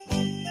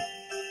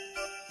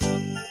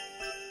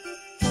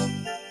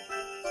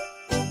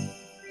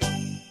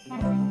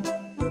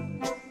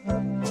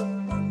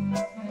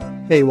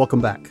Hey,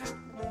 welcome back.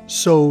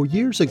 So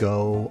years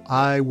ago,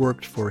 I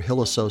worked for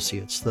Hill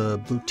Associates, the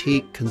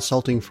boutique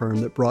consulting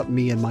firm that brought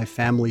me and my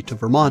family to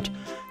Vermont,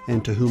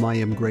 and to whom I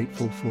am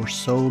grateful for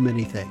so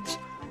many things.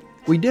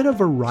 We did a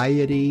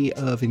variety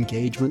of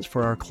engagements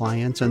for our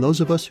clients, and those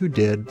of us who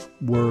did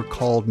were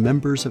called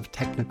members of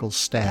technical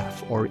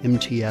staff, or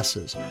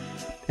MTSs.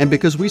 And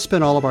because we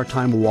spent all of our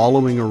time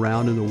wallowing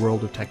around in the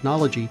world of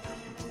technology,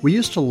 we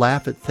used to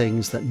laugh at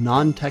things that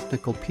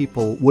non-technical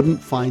people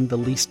wouldn't find the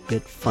least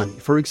bit funny.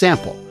 For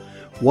example,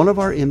 one of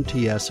our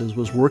MTSs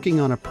was working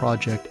on a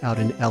project out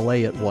in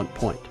LA at one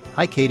point.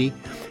 Hi, Katie.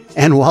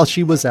 And while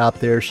she was out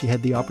there, she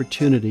had the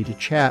opportunity to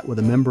chat with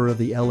a member of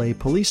the LA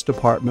Police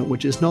Department,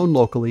 which is known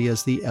locally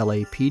as the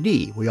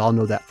LAPD. We all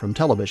know that from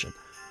television.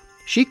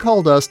 She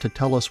called us to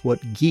tell us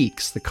what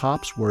geeks the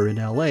cops were in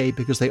LA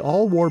because they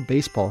all wore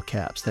baseball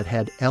caps that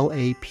had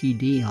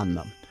LAPD on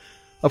them.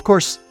 Of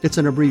course, it's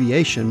an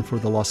abbreviation for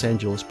the Los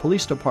Angeles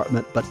Police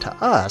Department, but to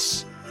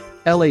us,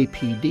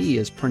 LAPD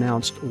is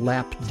pronounced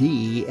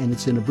LAPD, and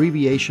it's an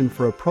abbreviation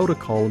for a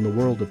protocol in the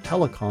world of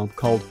telecom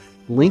called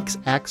Links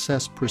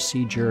Access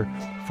Procedure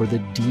for the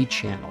D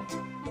channel,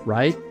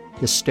 right?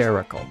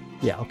 Hysterical.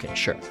 Yeah, okay,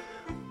 sure.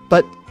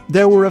 But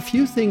there were a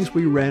few things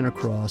we ran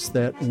across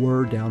that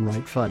were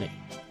downright funny,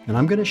 and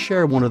I'm going to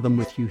share one of them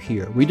with you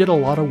here. We did a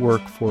lot of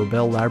work for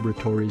Bell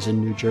Laboratories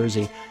in New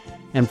Jersey,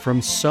 and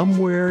from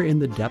somewhere in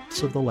the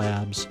depths of the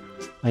labs,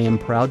 I am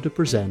proud to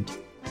present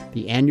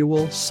the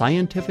annual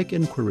scientific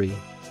inquiry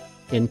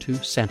into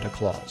Santa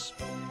Claus.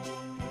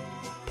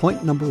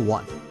 Point number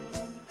 1.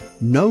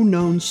 No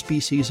known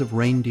species of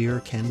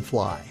reindeer can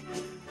fly,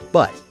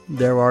 but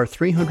there are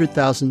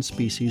 300,000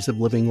 species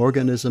of living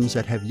organisms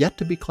that have yet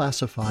to be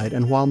classified,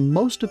 and while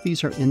most of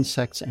these are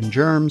insects and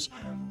germs,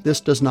 this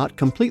does not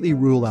completely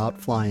rule out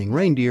flying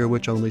reindeer,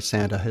 which only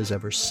Santa has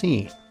ever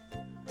seen.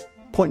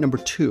 Point number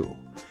 2.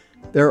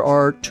 There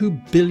are 2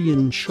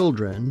 billion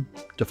children,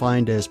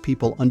 defined as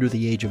people under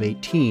the age of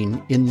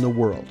 18, in the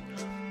world.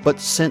 But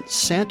since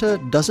Santa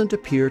doesn't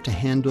appear to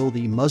handle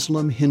the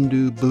Muslim,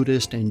 Hindu,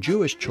 Buddhist, and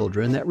Jewish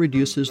children, that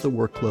reduces the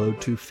workload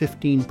to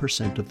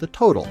 15% of the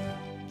total,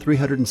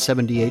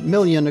 378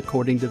 million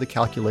according to the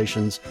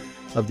calculations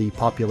of the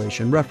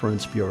Population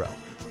Reference Bureau.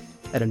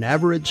 At an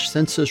average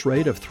census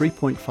rate of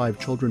 3.5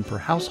 children per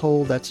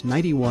household, that's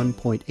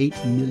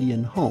 91.8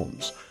 million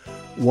homes.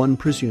 One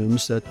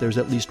presumes that there's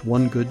at least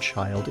one good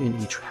child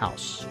in each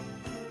house.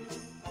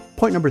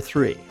 Point number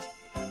 3.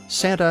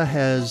 Santa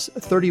has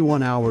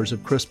 31 hours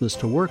of Christmas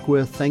to work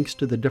with thanks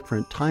to the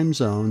different time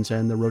zones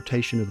and the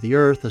rotation of the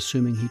Earth,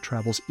 assuming he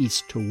travels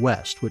east to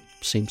west, which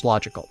seems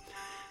logical.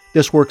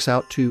 This works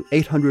out to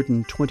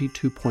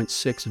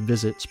 822.6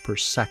 visits per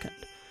second.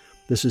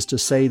 This is to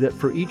say that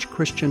for each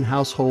Christian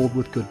household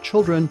with good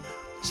children,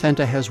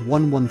 Santa has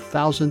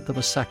 1/1000th of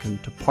a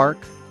second to park,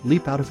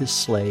 leap out of his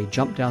sleigh,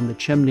 jump down the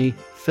chimney,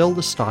 fill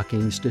the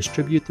stockings,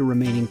 distribute the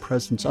remaining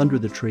presents under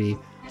the tree,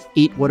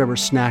 eat whatever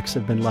snacks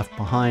have been left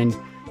behind,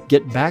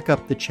 get back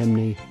up the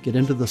chimney, get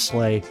into the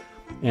sleigh,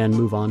 and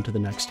move on to the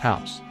next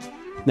house.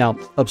 Now,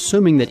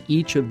 assuming that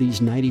each of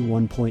these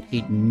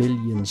 91.8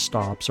 million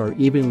stops are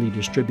evenly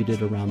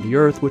distributed around the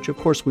Earth, which of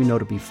course we know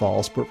to be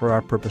false, but for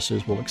our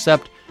purposes we'll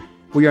accept,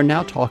 we are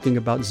now talking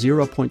about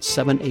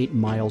 0.78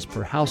 miles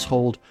per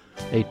household,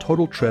 a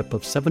total trip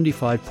of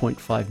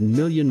 75.5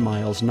 million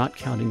miles, not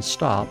counting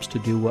stops to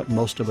do what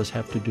most of us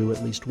have to do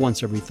at least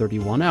once every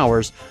 31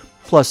 hours,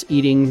 plus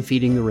eating,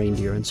 feeding the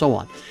reindeer, and so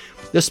on.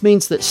 This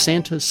means that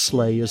Santa's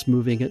sleigh is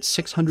moving at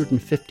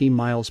 650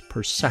 miles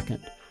per second,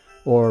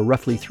 or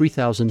roughly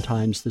 3,000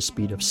 times the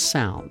speed of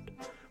sound.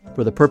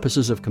 For the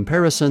purposes of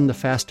comparison, the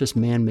fastest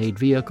man-made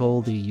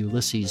vehicle, the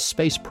Ulysses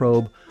space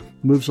probe,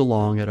 moves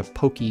along at a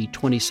pokey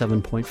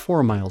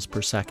 27.4 miles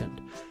per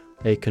second.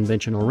 A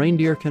conventional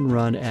reindeer can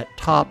run at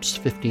tops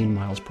 15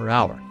 miles per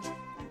hour.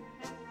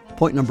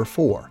 Point number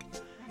 4.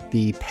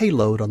 The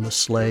payload on the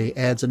sleigh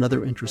adds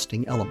another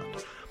interesting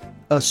element.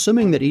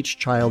 Assuming that each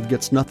child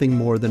gets nothing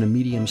more than a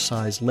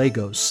medium-sized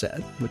Lego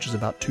set, which is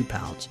about 2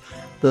 pounds,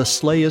 the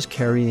sleigh is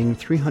carrying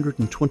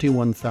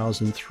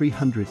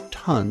 321,300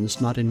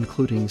 tons, not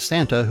including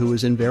Santa, who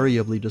is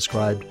invariably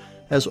described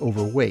as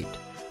overweight.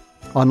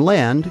 On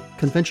land,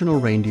 conventional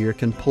reindeer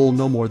can pull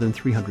no more than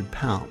 300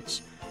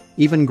 pounds.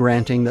 Even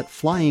granting that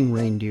flying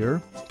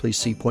reindeer, please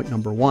see point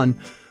number 1,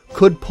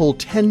 could pull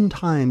 10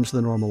 times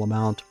the normal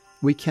amount,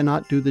 we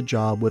cannot do the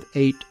job with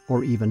 8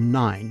 or even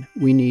 9.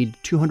 We need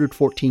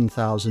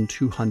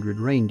 214,200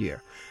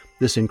 reindeer.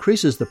 This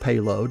increases the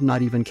payload,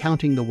 not even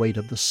counting the weight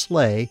of the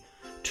sleigh,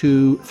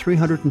 to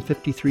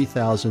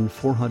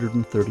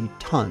 353,430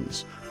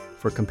 tons.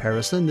 For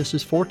comparison, this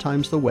is 4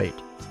 times the weight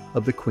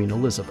of the Queen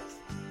Elizabeth.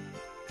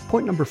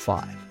 Point number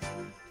 5.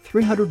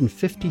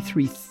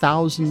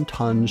 353,000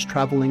 tons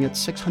traveling at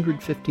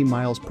 650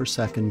 miles per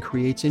second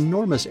creates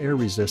enormous air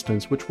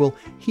resistance, which will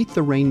heat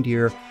the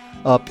reindeer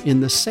up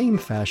in the same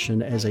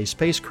fashion as a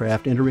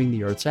spacecraft entering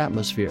the Earth's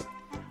atmosphere.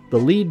 The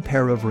lead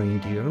pair of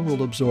reindeer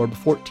will absorb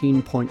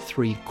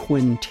 14.3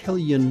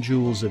 quintillion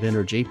joules of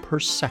energy per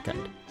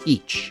second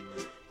each.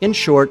 In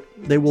short,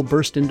 they will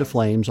burst into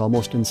flames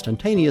almost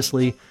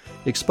instantaneously,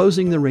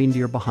 exposing the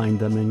reindeer behind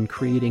them and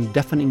creating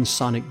deafening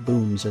sonic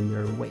booms in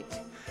their wake.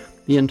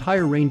 The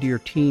entire reindeer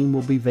team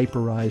will be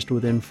vaporized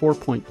within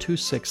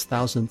 4.26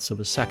 thousandths of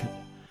a second.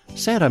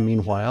 Santa,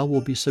 meanwhile,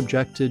 will be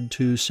subjected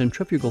to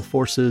centrifugal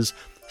forces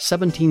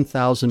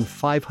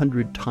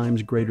 17,500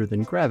 times greater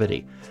than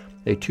gravity.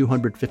 A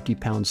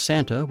 250-pound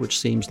Santa, which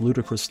seems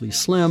ludicrously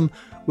slim,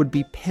 would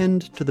be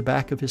pinned to the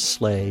back of his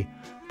sleigh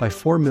by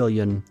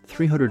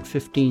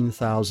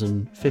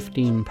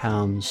 4,315,015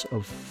 pounds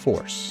of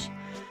force.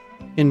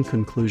 In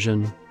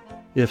conclusion,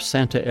 if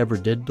Santa ever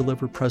did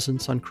deliver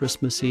presents on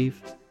Christmas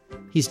Eve,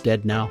 he's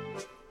dead now.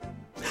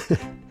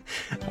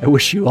 I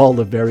wish you all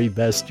the very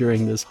best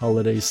during this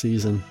holiday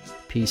season.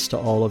 Peace to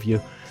all of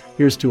you.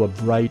 Here's to a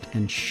bright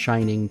and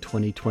shining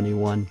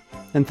 2021.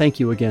 And thank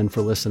you again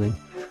for listening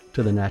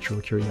to the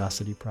Natural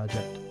Curiosity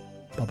Project.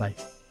 Bye-bye.